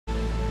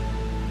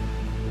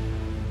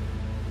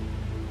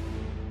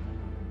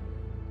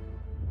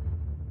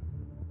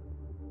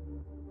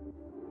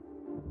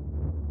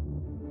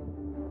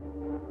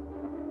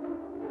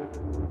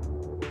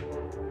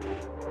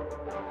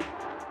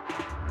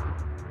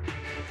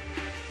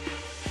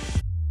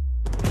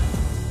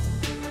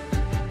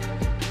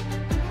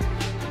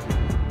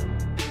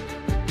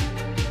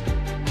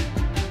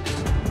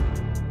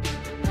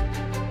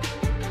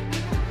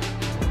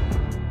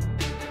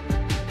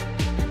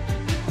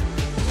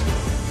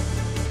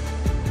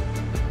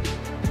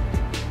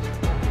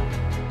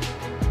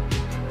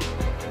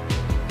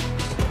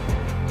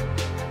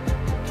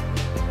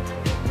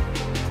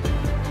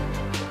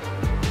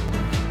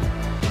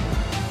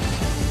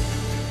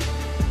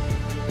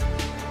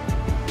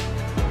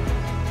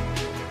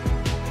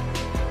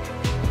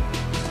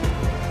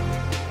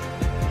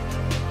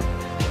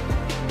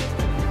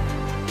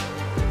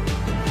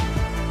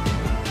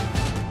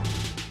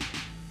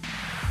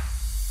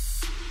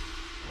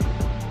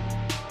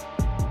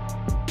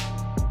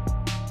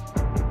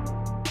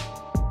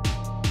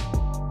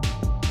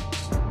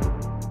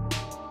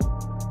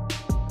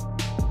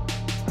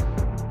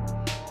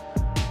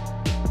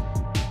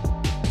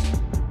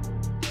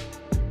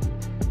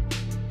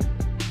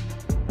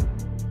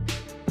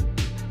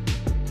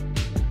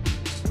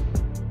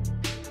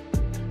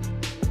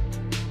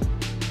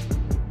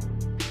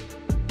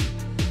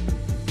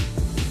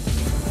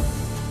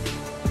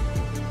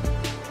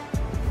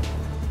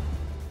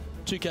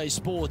UK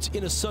Sports,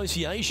 in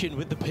association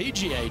with the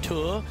PGA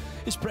Tour,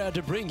 is proud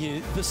to bring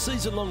you the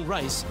season-long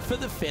race for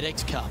the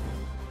FedEx Cup.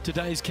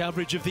 Today's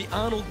coverage of the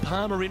Arnold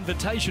Palmer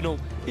Invitational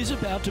is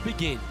about to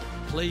begin.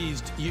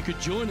 Pleased you could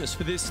join us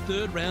for this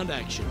third round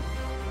action.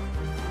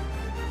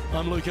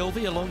 I'm Luke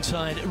Elvey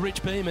alongside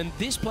Rich Beam, and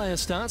this player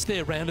starts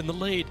their round in the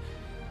lead.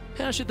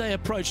 How should they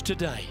approach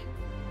today?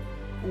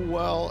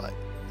 Well,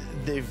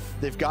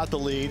 they've got the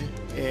lead,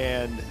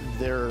 and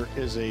there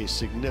is a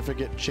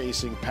significant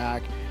chasing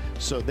pack,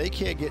 so they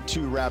can't get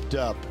too wrapped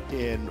up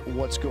in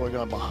what's going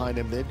on behind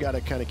them. They've got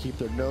to kind of keep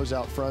their nose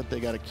out front.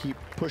 They got to keep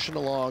pushing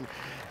along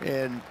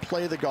and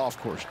play the golf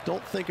course.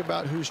 Don't think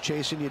about who's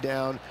chasing you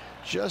down.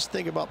 Just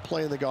think about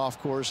playing the golf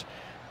course.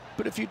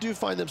 But if you do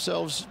find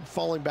themselves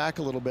falling back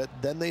a little bit,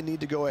 then they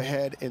need to go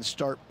ahead and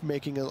start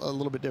making a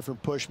little bit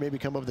different push, maybe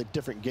come up with a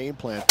different game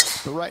plan.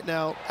 But right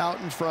now, out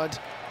in front,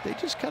 they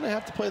just kind of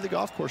have to play the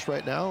golf course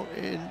right now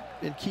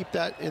and keep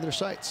that in their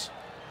sights.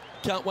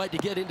 Can't wait to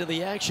get into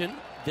the action.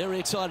 Very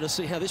excited to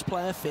see how this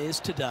player fares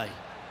today.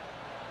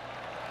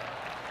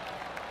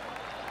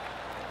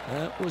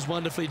 That was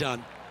wonderfully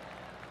done.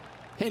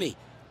 Henny,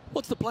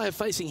 what's the player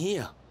facing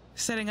here?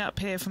 Setting up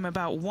here from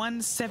about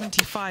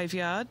 175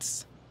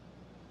 yards.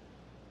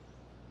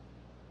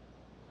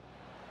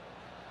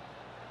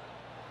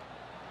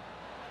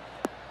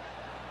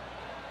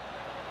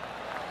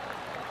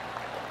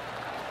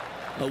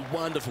 A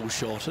wonderful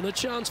shot and a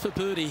chance for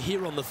birdie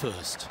here on the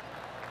first.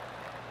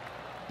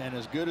 And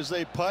as good as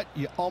they putt,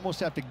 you almost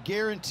have to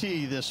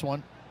guarantee this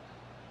one.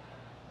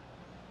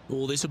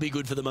 Oh, this will be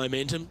good for the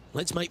momentum.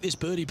 Let's make this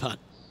birdie putt.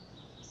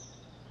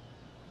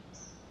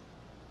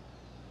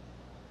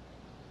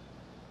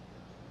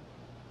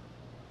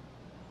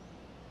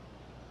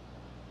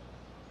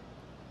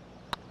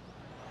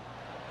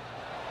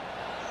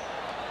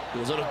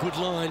 Was on a good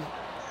line.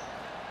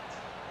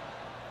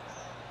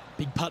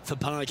 Big putt for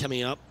par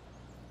coming up.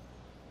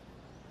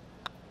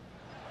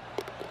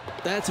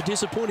 That's a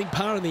disappointing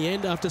par in the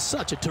end after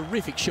such a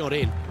terrific shot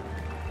in.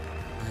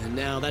 And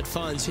now that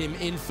finds him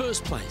in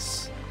first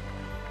place.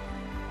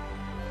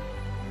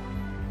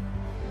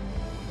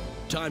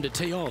 Time to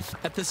tee off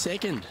at the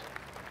second.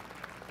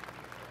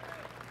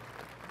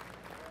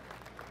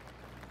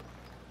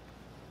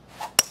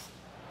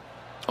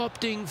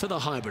 Opting for the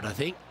hybrid, I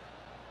think.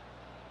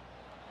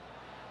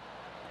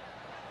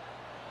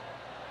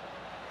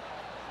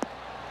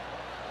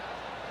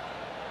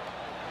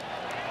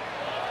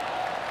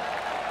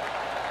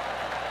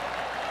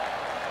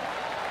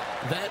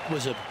 That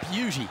was a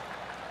beauty.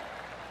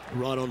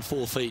 Right on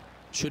 4 feet.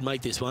 Should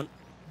make this one.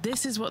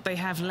 This is what they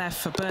have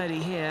left for birdie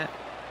here.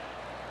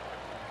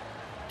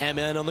 Our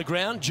man on the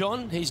ground,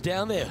 John, he's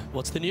down there.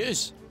 What's the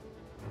news?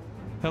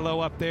 Hello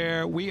up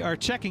there. We are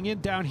checking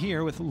in down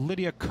here with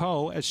Lydia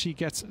Ko as she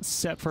gets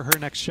set for her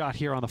next shot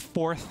here on the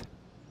fourth.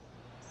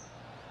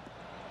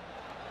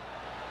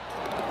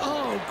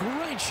 Oh,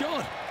 great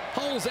shot.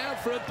 Holes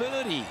out for a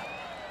birdie.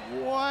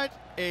 What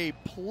a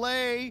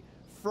play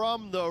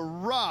from the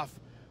rough.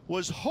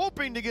 Was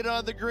hoping to get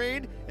on the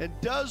green and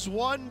does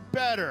one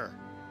better.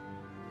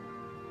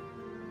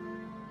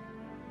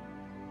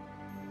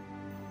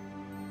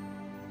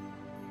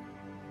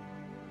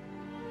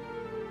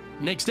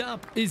 Next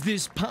up is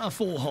this par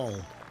 4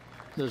 hole.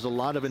 There's a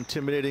lot of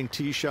intimidating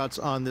tee shots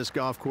on this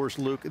golf course,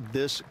 Luke.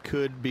 This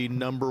could be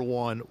number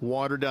one.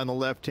 Water down the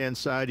left-hand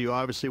side, you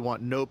obviously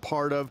want no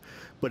part of,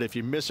 but if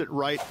you miss it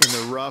right in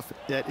the rough,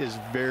 that is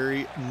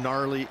very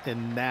gnarly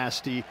and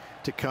nasty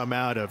to come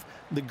out of.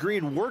 The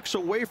green works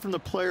away from the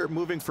player,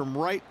 moving from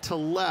right to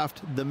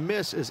left. The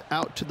miss is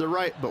out to the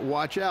right, but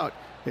watch out.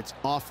 It's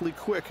awfully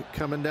quick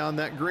coming down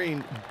that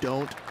green.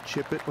 Don't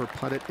chip it or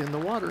putt it in the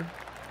water.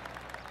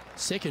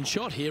 Second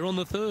shot here on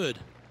the third.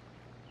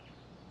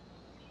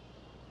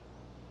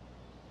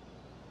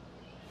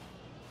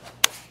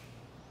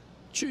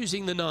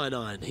 Choosing the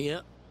 9-iron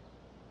here.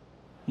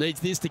 Needs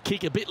this to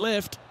kick a bit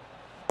left.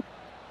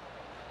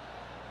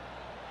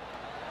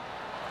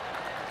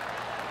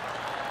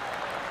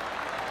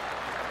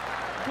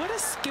 What a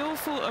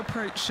skillful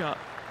approach shot.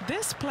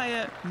 This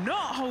player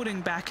not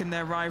holding back in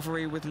their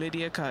rivalry with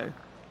Lydia Ko.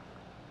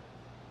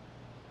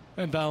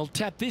 And they'll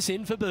tap this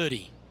in for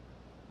birdie.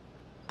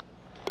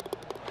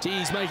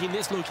 He's making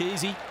this look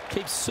easy.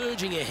 Keeps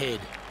surging ahead.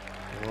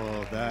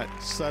 Oh, that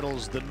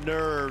settles the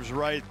nerves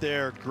right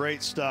there.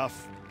 Great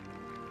stuff.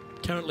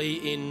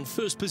 Currently in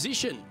first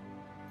position.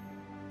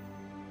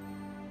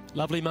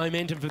 Lovely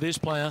momentum for this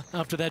player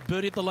after that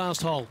birdie at the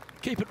last hole.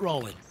 Keep it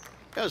rolling.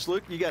 Yes,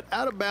 Luke, you got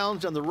out of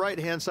bounds on the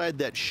right-hand side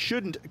that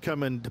shouldn't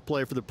come into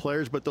play for the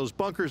players, but those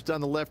bunkers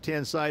down the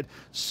left-hand side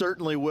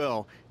certainly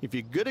will. If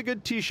you get a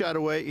good tee shot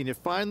away and you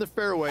find the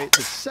fairway,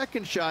 the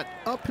second shot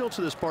uphill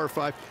to this par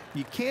 5,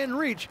 you can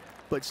reach,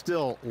 but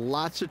still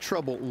lots of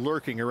trouble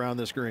lurking around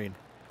this green.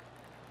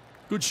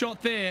 Good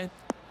shot there.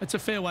 That's a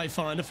fairway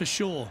finder for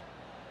sure.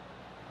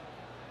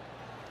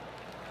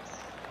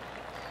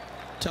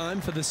 Time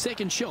for the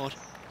second shot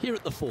here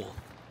at the fourth.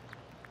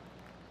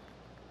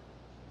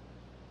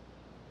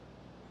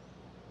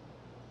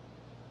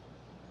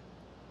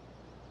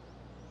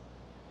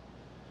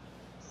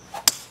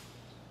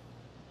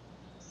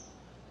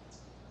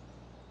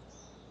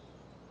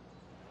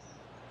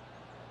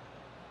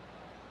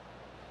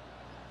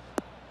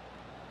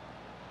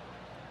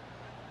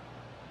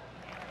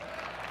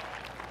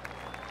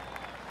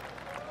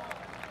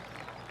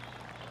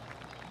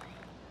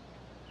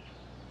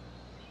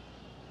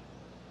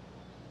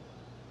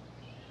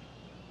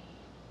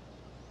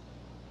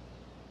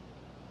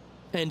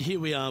 And here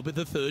we are with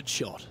the third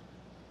shot.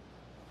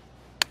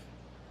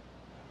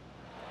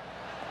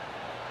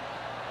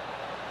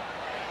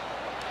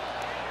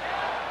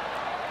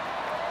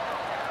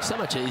 So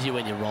much easier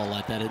when you roll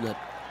like that, isn't it?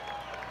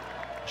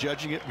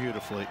 Judging it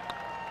beautifully.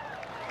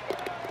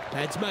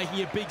 That's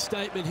making a big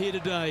statement here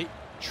today.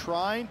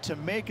 Trying to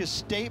make a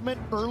statement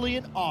early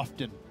and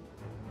often.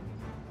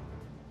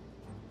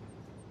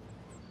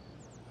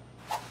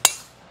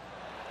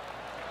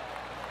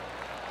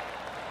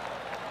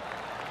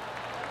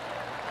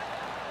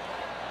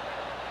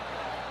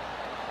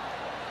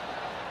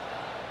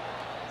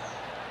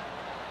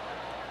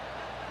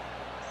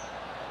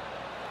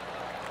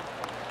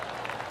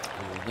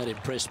 That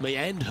impressed me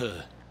and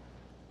her.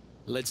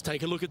 Let's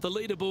take a look at the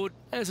leaderboard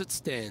as it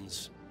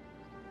stands.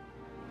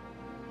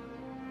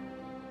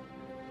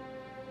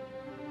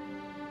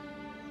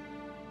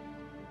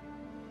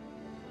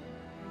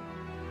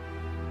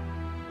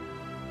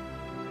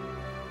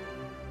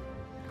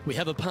 We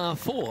have a par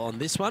 4 on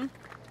this one.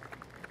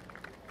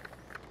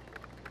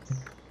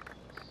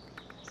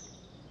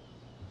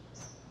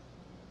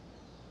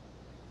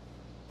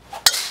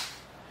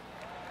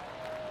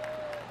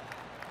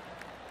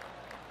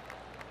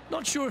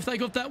 Not sure if they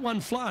got that one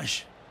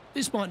flush.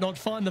 This might not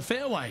find the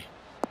fairway.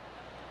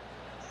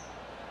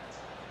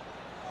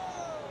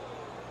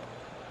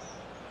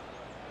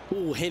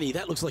 Oh, Henny,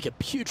 that looks like a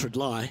putrid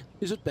lie.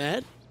 Is it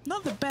bad?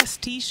 Not the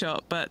best tee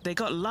shot, but they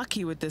got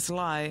lucky with this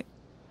lie.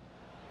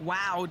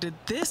 Wow, did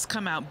this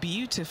come out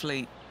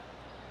beautifully?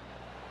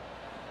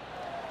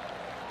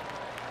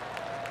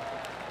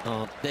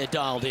 Oh, they're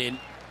dialed in.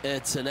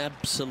 It's an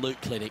absolute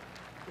clinic.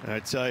 I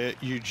tell you,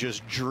 you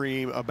just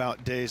dream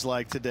about days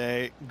like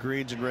today.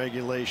 Greens and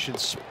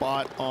regulations,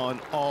 spot on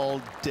all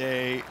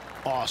day.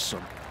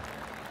 Awesome.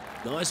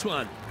 Nice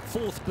one.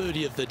 Fourth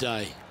birdie of the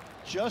day.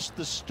 Just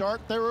the start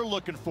they were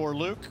looking for,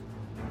 Luke.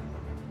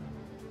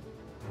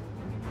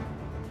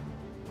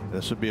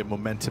 This would be a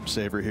momentum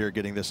saver here,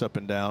 getting this up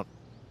and down.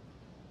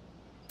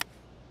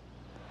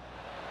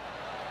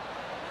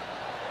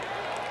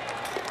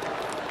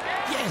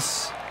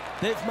 Yes,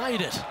 they've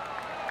made it.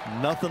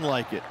 Nothing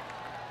like it.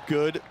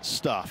 Good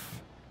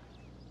stuff.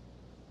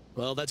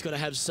 Well, that's got to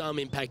have some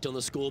impact on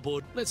the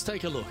scoreboard. Let's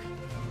take a look.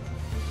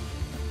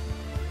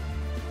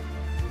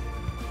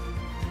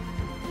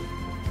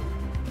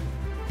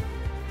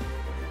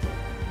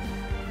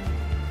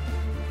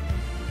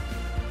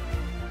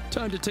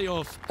 Time to tee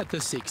off at the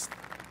 6th.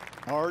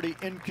 Already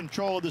in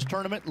control of this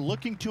tournament,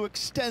 looking to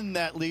extend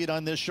that lead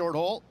on this short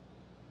hole.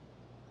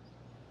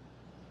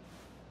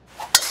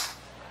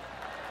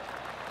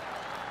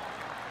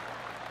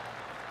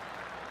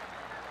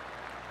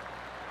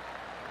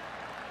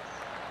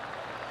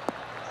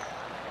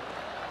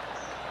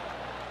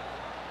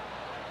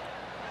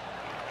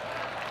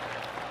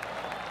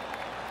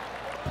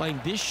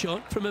 Playing this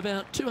shot from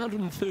about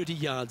 230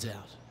 yards out.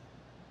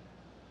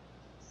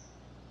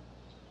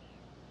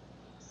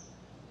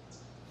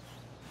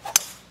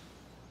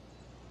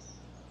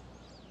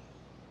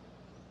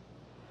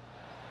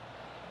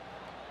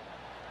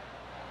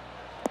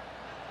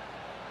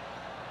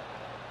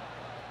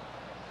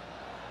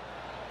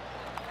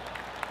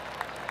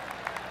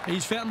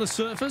 He's found the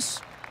surface.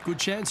 Good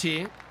chance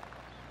here.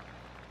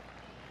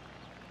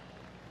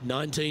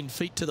 19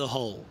 feet to the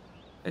hole.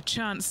 A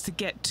chance to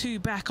get 2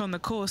 back on the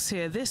course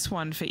here. This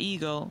one for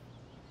eagle.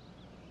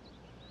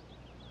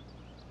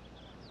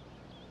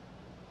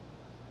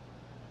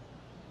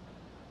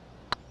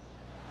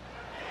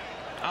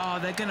 Oh,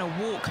 they're going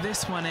to walk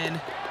this one in.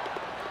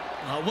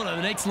 Oh, what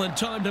an excellent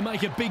time to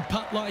make a big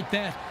putt like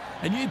that.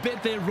 And you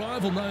bet their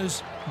rival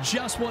knows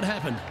just what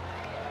happened.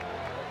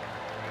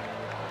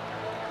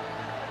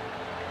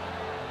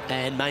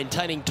 And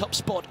maintaining top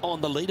spot on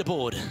the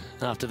leaderboard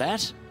after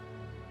that.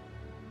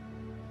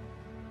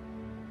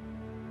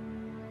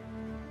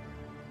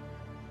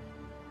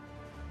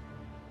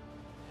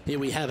 Here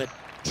we have it,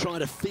 trying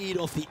to feed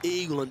off the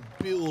eagle and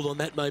build on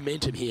that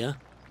momentum here.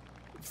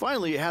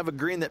 Finally, you have a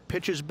green that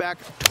pitches back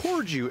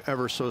towards you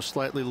ever so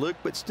slightly, Luke,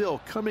 but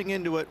still coming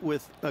into it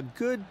with a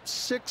good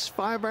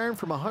 6-5 iron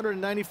from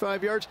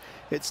 195 yards.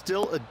 It's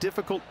still a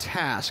difficult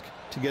task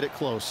to get it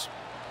close.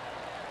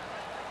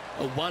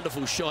 A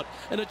wonderful shot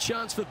and a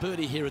chance for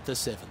birdie here at the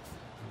 7th.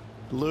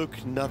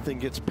 Luke, nothing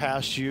gets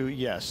past you.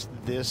 Yes,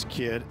 this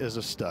kid is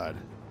a stud.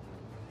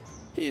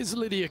 Here's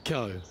Lydia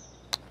Ko.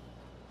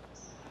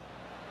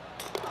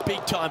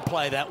 Big time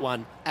play, that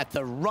one, at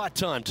the right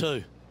time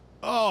too.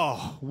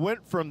 Oh,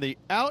 went from the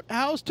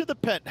outhouse to the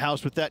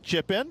penthouse with that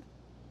chip in.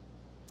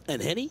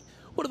 And Henny,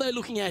 what are they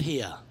looking at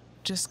here?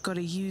 Just got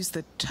to use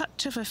the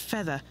touch of a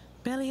feather.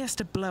 Barely has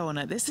to blow on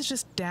it. This is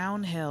just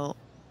downhill.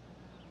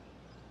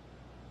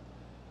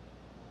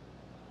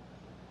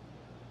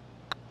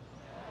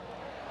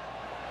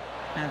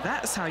 Now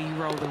that's how you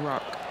roll the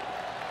rock.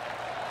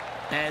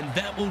 And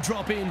that will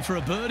drop in for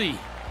a birdie.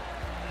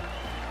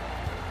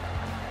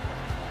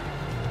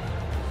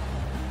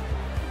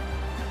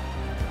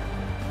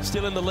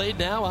 Still in the lead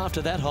now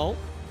after that hole.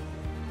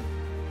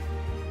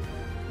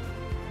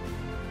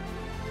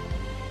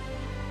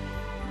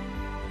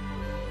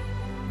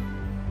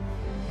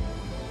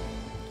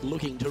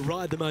 Looking to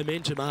ride the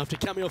momentum after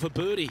coming off a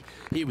birdie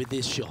here with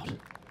this shot.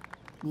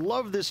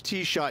 Love this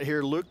tee shot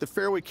here, Luke. The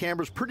fairway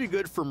camber's pretty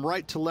good from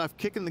right to left,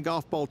 kicking the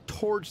golf ball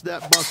towards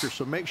that bunker.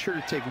 So make sure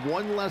to take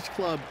one less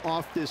club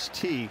off this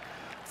tee.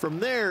 From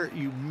there,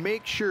 you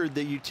make sure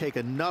that you take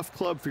enough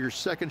club for your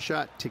second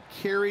shot to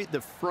carry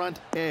the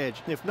front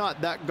edge. If not,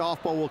 that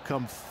golf ball will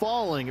come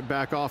falling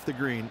back off the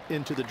green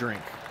into the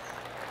drink.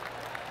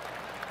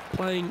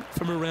 Playing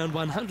from around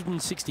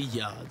 160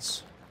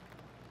 yards.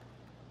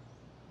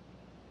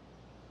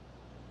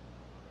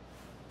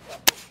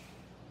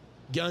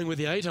 Going with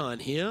the 8-iron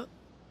here.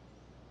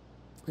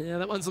 Yeah,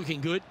 that one's looking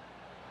good.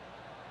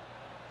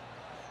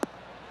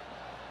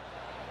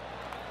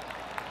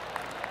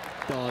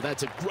 Oh,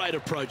 that's a great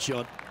approach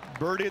shot.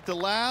 Birdie at the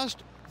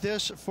last.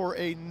 This for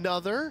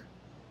another.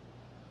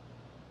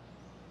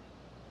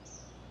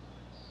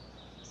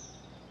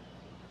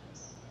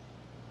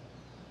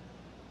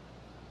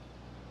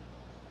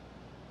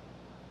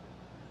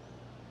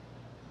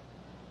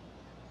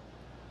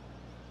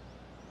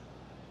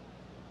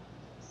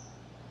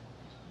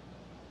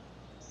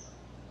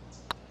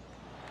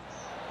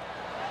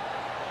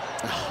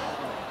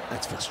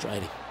 That's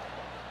frustrating.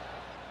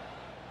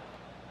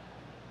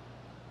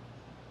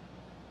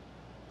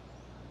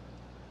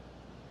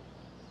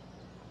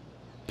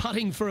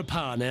 Putting for a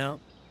par now.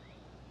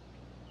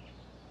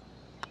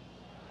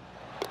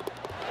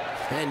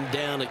 And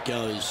down it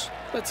goes.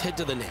 Let's head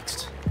to the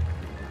next.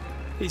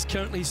 He's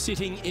currently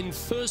sitting in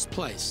first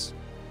place.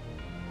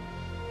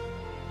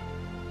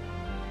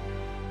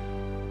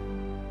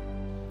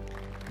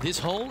 This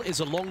hole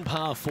is a long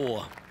par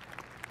 4.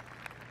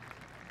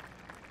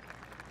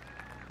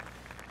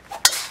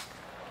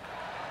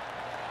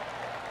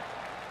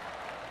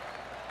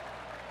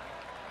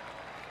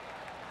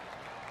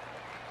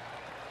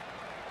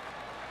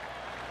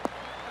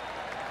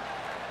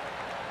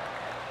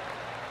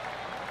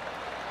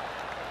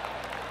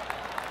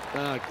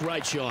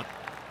 Great shot.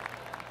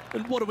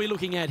 And what are we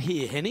looking at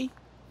here, Henny?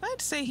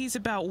 I'd say he's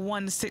about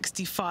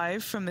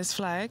 165 from this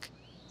flag.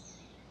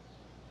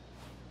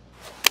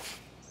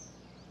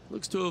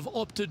 Looks to have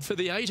opted for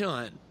the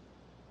 8-iron.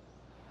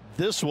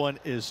 This one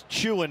is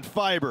chewing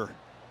fiber.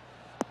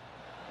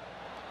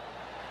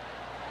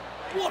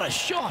 What a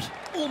shot!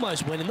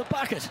 Almost went in the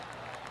bucket.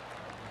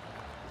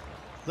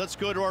 Let's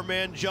go to our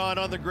man John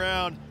on the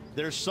ground.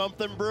 There's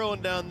something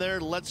brewing down there.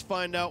 Let's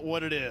find out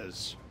what it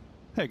is.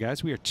 Hey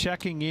guys, we are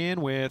checking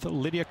in with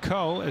Lydia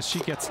Ko as she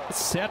gets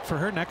set for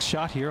her next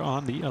shot here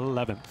on the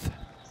 11th.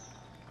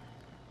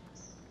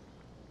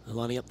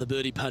 Lining up the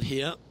birdie putt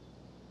here.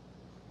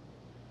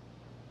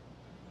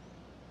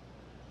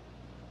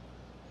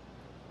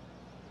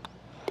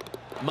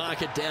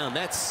 Mark it down.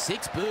 That's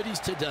 6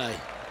 birdies today.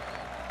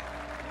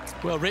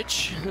 Well,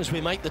 Rich, as we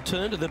make the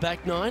turn to the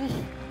back 9,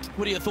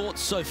 what are your thoughts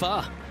so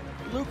far?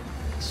 Luke,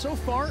 so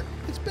far,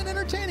 it's been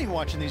entertaining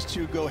watching these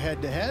two go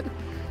head-to-head.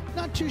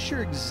 Not too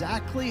sure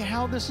exactly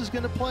how this is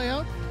going to play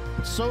out,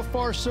 but so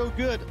far so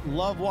good.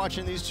 Love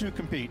watching these two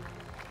compete.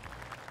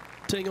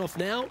 Teeing off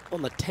now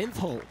on the 10th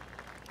hole.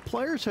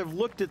 Players have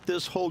looked at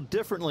this hole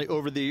differently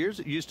over the years.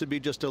 It used to be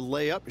just a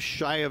layup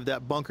shy of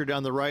that bunker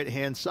down the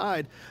right-hand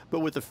side, but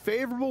with a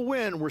favorable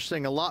wind, we're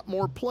seeing a lot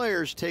more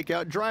players take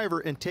out driver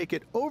and take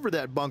it over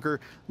that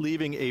bunker,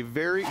 leaving a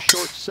very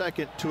short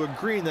second to a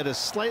green that is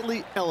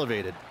slightly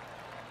elevated.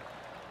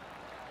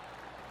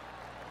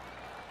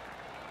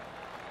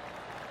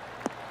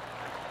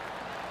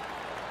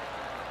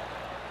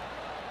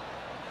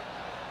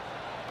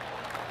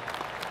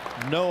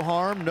 No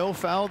harm, no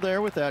foul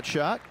there with that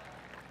shot.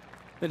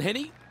 And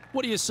Henny,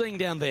 what are you seeing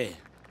down there?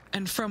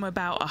 And from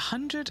about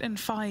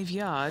 105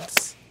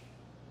 yards.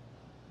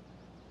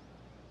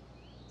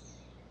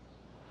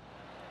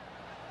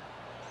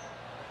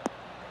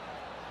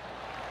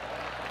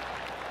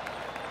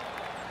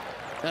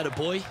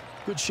 Attaboy,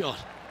 good shot.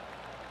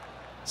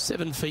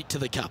 7 feet to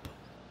the cup.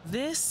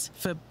 This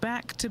for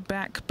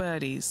back-to-back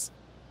birdies.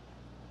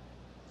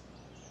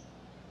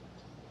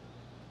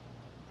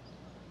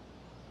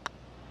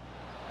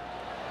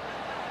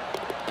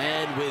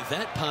 And with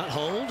that putt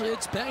hold,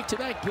 it's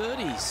back-to-back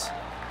birdies.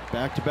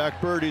 Back-to-back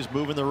birdies,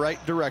 moving the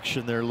right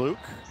direction there, Luke.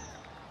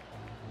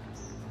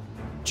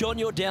 John,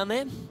 you're down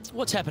there.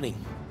 What's happening?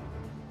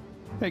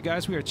 Hey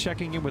guys, we are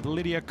checking in with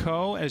Lydia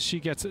Ko as she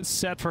gets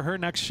set for her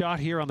next shot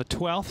here on the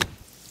 12th.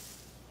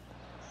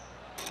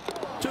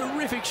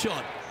 Terrific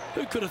shot.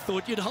 Who could have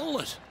thought you'd hole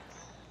it?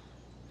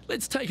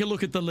 Let's take a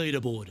look at the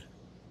leaderboard.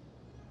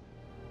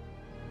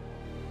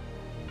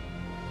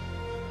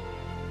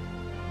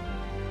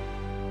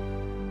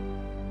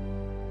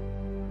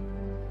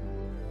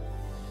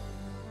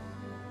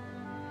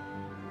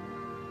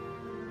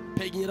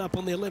 Pegging it up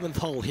on the 11th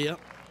hole here.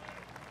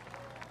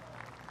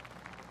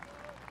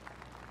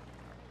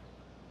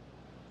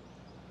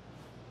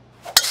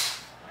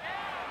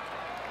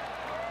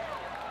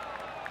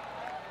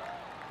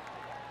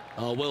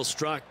 Oh, well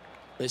struck.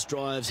 This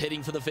drive's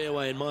heading for the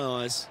fairway in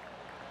my eyes.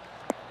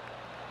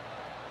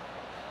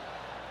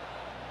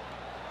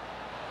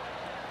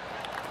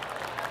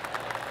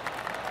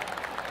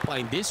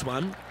 Playing this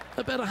one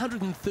about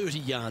 130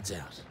 yards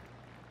out.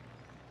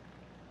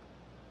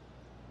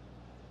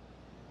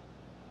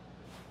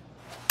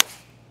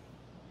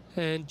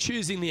 And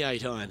choosing the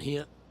 8-iron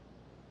here.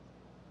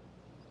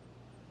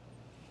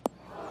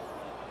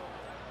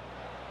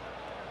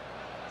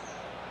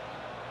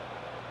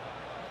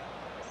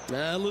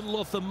 A little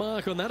off the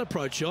mark on that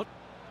approach shot.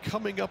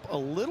 Coming up a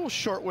little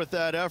short with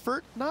that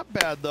effort. Not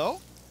bad,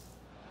 though.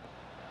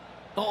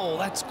 Oh,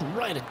 that's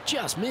great. It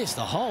just missed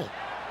the hole.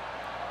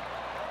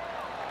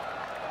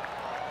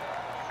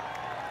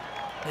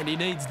 And he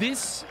needs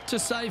this to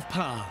save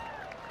par.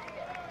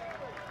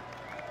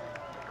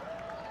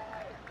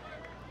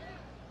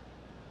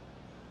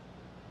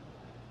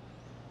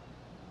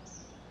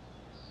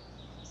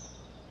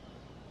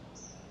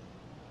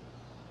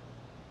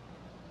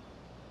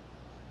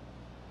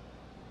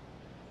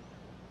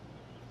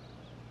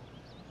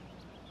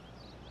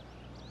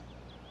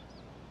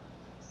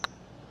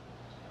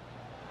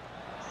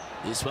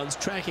 This one's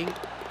tracking.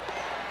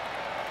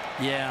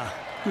 Yeah,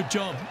 good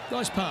job.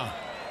 Nice par.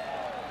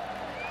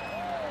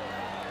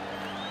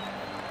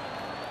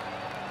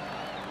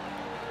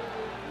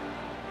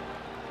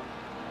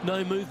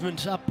 No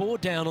movement up or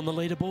down on the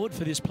leaderboard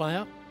for this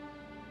player.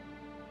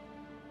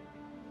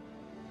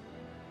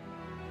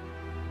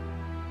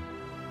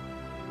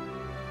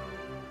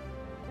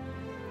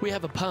 We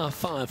have a par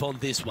 5 on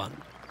this one.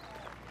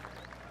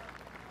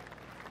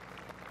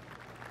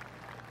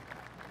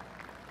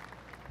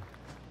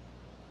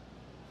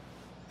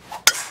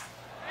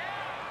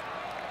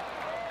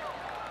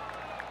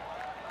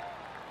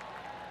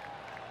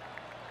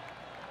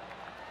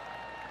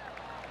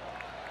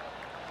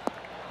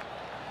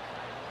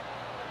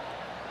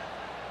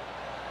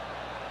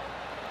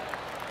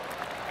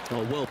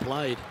 Oh, well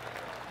played.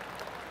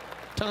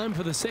 Time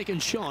for the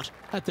second shot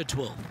at the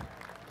 12th.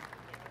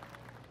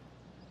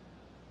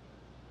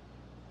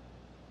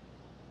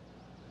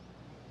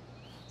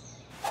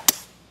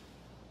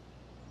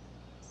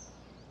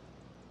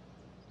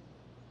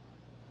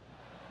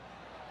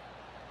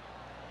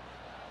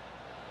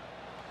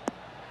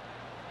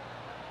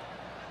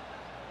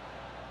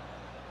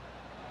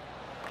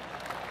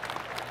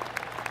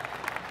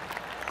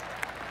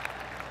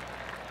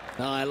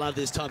 Oh, I love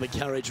this type of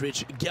courage,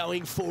 Rich.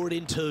 Going forward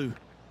in 2.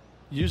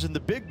 Using the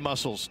big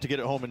muscles to get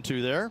it home in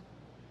 2 there.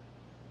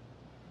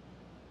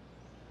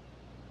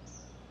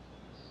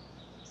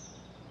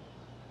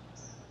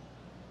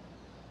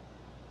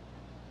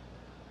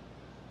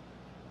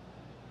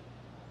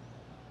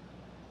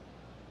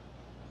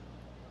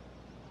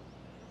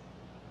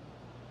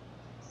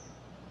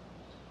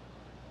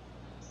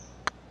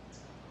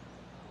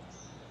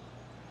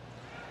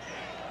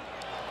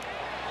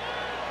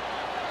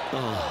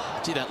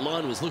 Oh, gee, that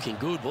line was looking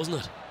good, wasn't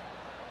it?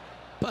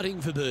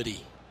 Putting for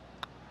birdie.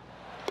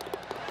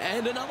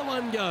 And another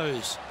one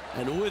goes.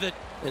 And with it,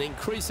 an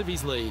increase of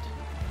his lead.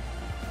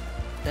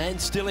 And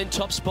still in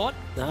top spot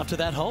after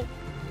that hole.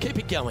 Keep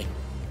it going.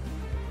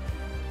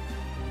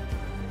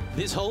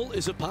 This hole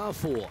is a par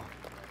 4.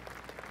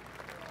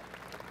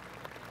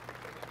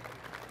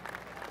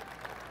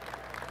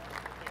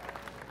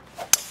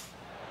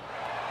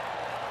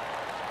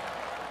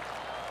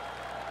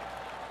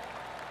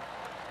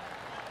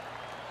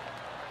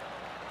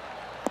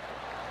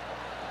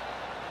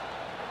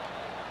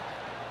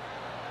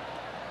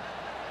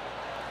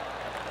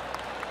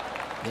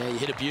 Yeah, you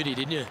hit a beauty,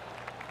 didn't you?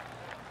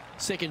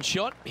 Second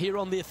shot here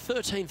on the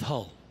 13th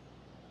hole.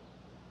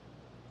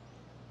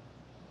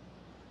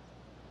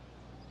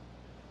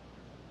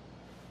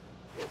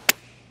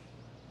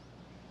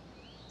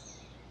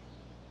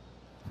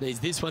 Needs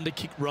this one to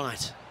kick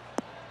right.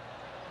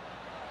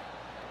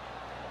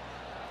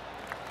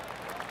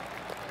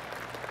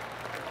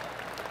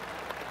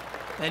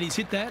 And he's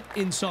hit that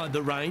inside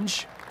the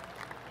range.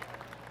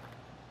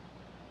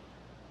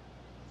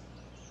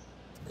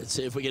 Let's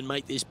see if we can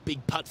make this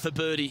big putt for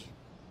birdie.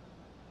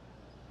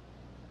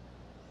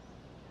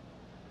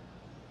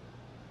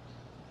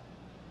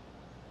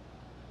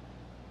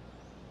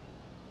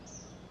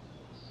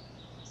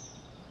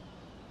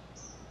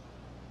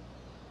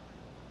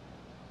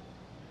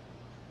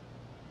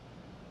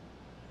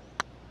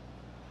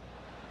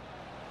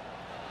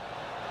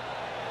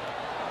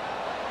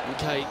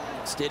 Okay,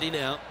 steady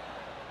now.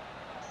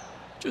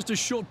 Just a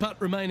short putt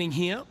remaining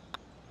here.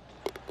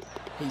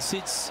 He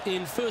sits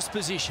in first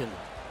position.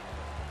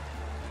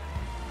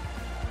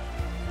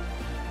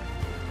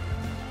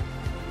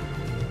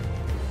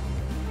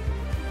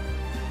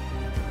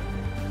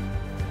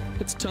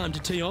 It's time to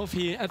tee off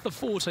here at the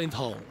 14th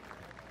hole.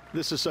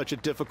 This is such a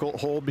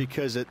difficult hole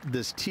because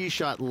this tee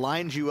shot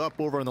lines you up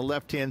over on the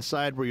left-hand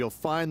side where you'll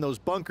find those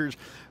bunkers.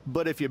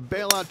 But if you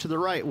bail out to the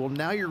right, well,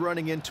 now you're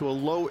running into a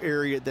low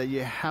area that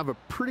you have a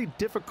pretty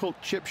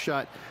difficult chip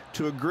shot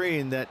to a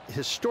green that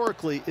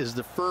historically is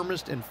the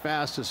firmest and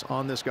fastest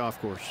on this golf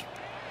course.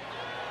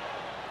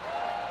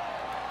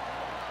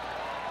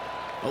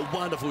 A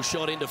wonderful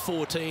shot into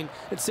 14.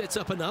 It sets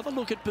up another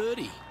look at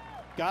birdie.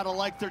 Gotta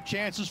like their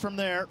chances from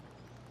there.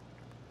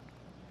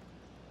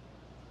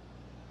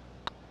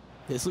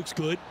 This looks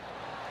good.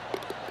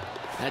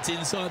 That's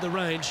inside the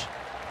range.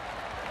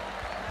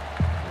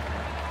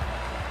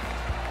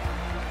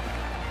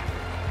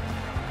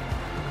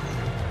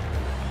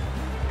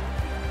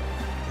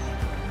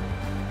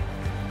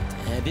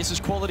 And this is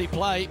quality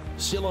play,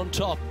 still on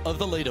top of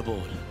the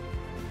leaderboard.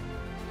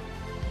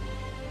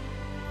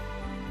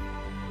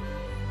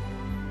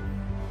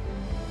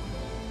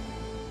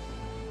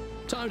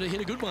 Time to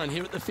hit a good one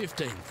here at the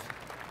 15th.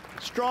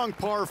 Strong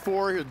par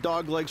 4,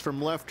 dog legs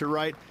from left to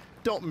right.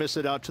 Don't miss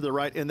it out to the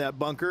right in that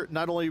bunker.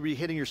 Not only are you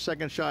hitting your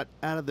second shot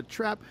out of the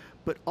trap,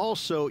 but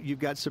also you've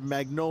got some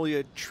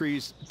magnolia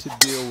trees to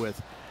deal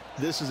with.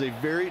 This is a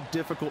very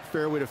difficult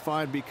fairway to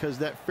find because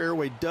that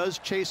fairway does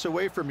chase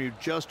away from you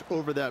just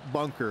over that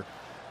bunker.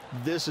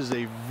 This is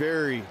a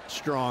very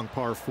strong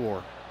par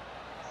 4.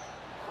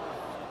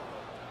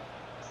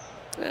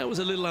 That was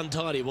a little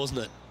untidy, wasn't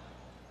it?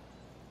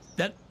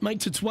 That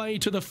makes its way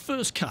to the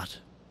first cut.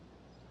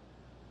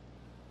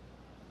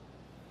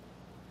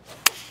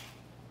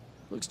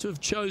 Looks to have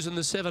chosen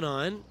the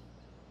 7-iron.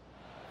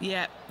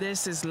 Yeah,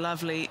 this is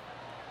lovely.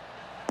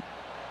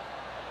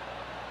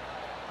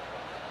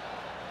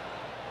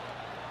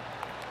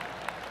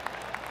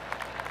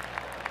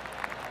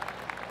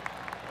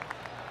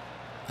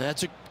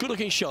 That's a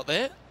good-looking shot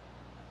there.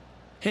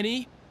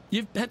 Henny,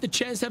 you've had the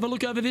chance to have a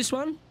look over this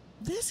one?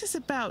 This is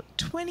about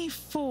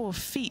 24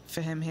 feet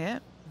for him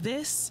here.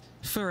 This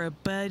for a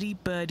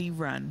birdie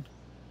run.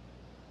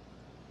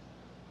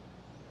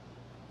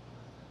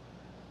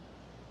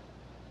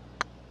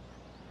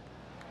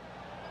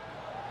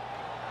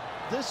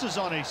 This is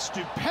on a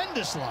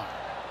stupendous line.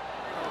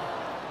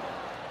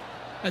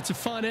 That's a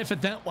fine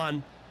effort, that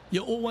one.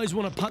 You always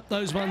want to putt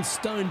those ones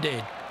stone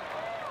dead.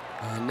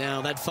 And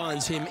now that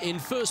finds him in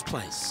first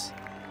place.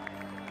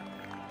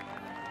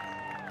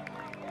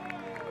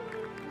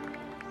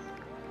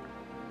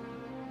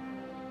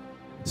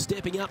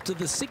 Stepping up to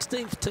the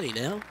 16th tee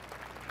now.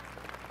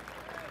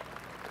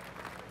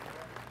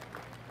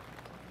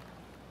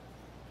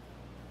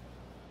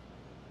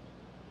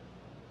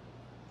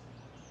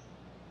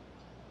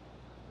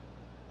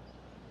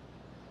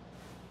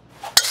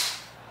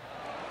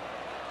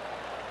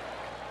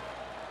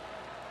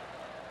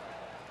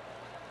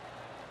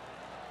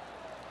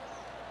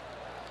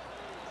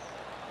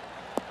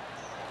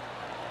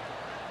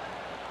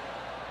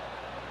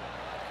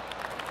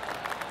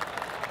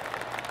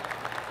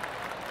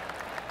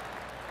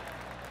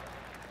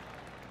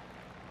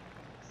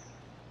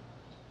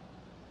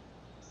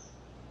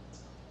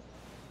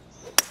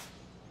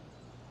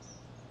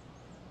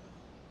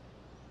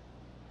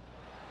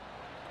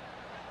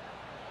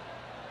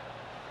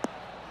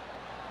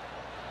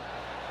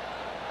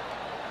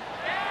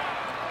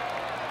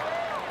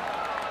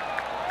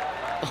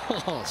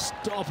 Oh,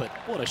 stop it.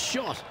 What a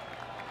shot.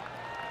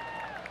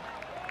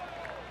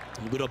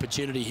 A good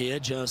opportunity here,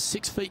 just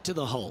 6 feet to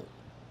the hole.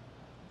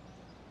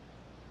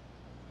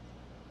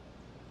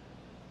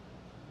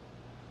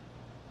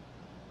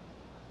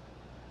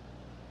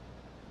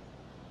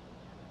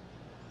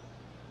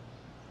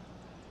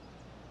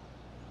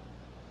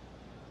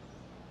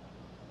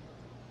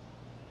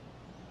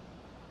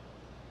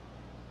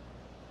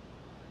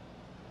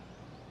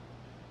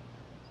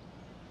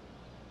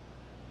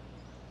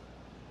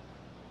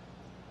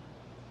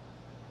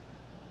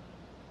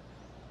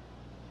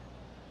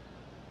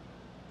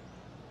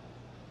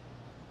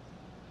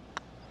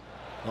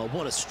 Oh,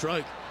 what a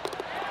stroke.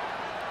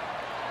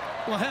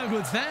 Well, how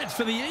good's that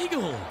for the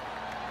eagle?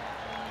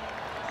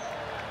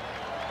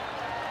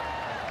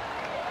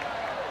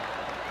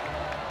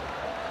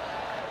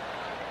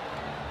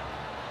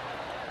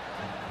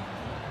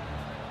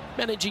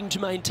 Managing to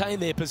maintain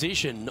their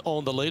position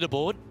on the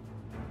leaderboard.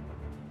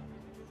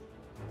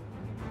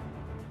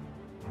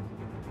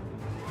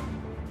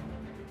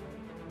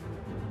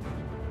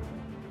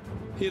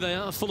 Here they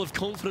are, full of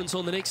confidence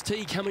on the next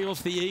tee, coming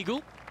off the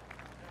eagle.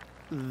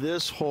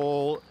 This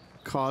hole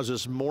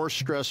causes more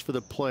stress for the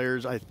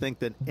players, I think,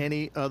 than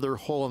any other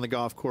hole on the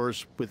golf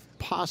course, with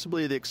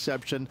possibly the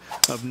exception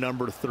of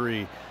number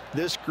 3.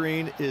 This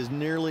green is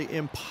nearly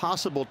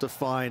impossible to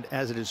find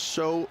as it is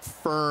so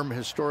firm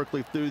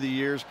historically through the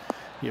years.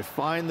 You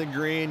find the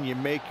green, you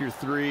make your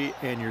 3,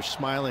 and you're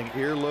smiling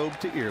earlobe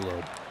to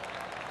earlobe.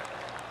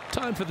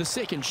 Time for the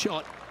second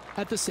shot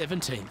at the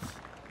 17th.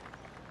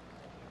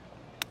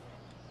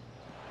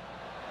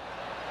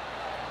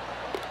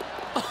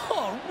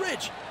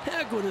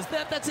 How good is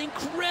that? That's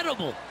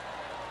incredible.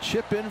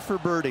 Chip in for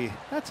birdie.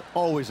 That's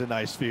always a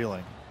nice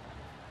feeling.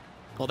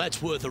 Well,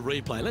 that's worth a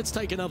replay. Let's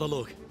take another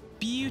look.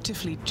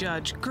 Beautifully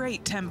judged.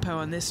 Great tempo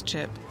on this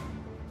chip.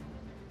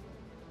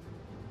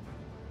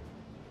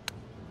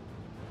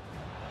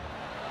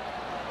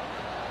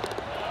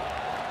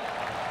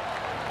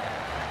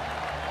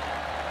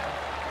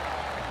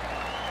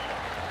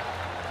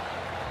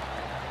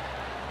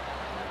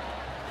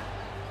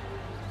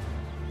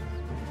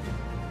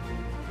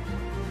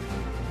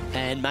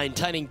 And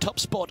maintaining top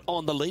spot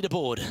on the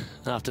leaderboard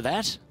after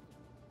that.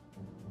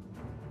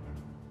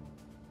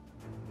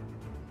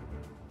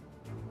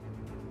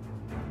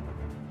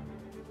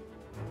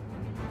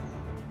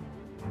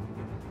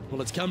 Well,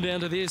 Well, it's come down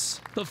to this,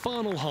 the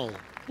final hole.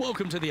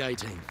 Welcome to the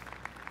 18th.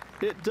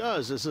 It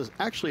does. This is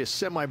actually a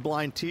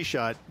semi-blind tee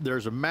shot.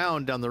 There's a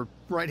mound down the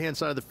right-hand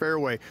side of the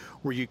fairway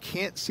where you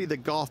can't see the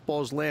golf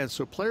balls land,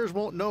 so players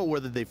won't know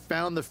whether they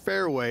found the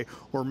fairway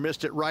or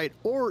missed it right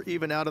or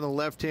even out on the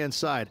left-hand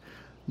side.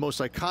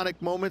 Most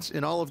iconic moments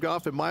in all of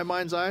golf, in my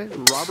mind's eye,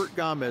 Robert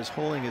Gomez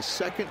holding his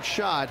second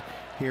shot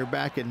here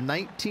back in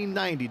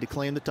 1990 to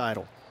claim the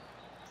title.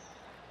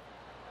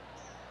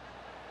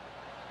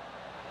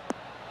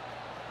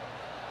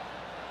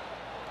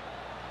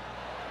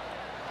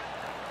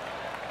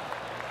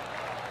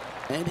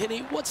 And Henny,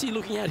 what's he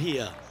looking at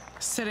here?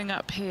 Setting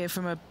up here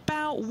from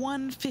about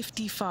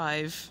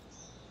 155.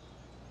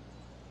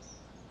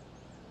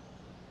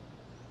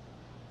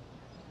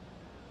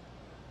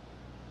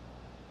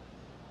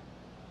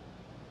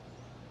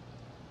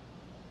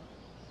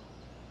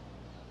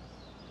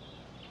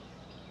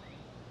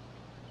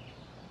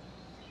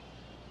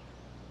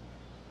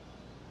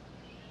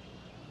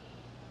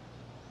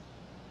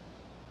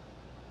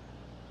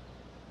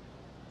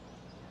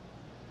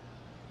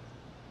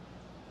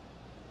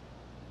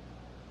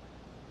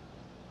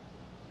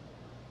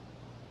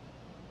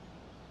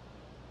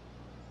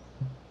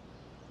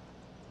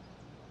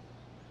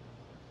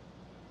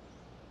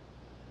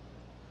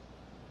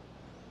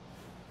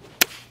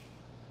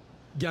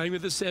 Going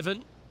with the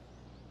 7.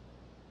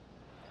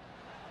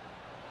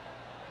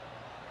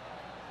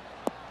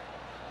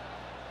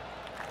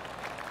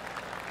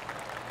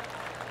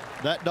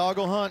 That dog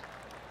will hunt.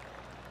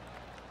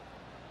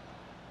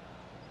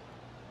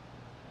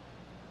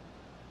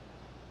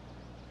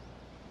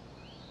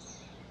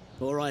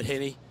 All right,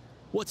 Henny.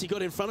 What's he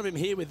got in front of him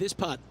here with this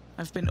putt?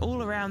 I've been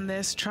all around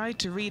this, tried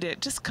to read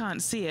it, just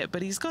can't see it,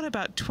 but he's got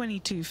about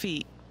 22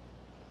 feet.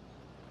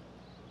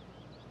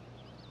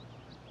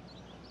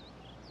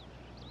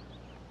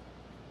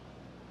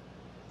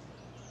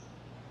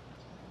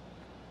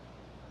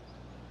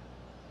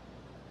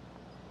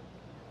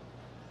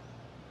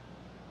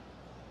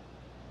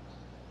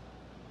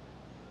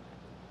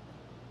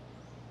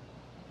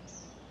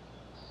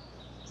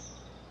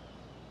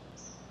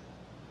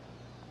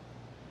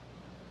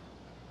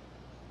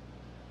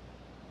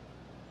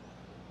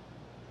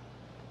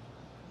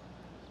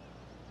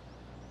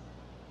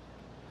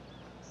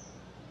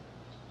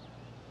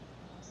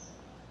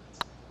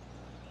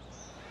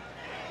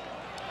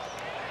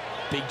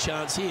 Big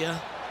chance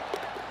here.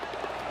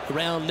 A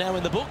round now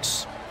in the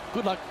books.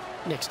 Good luck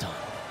next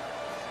time.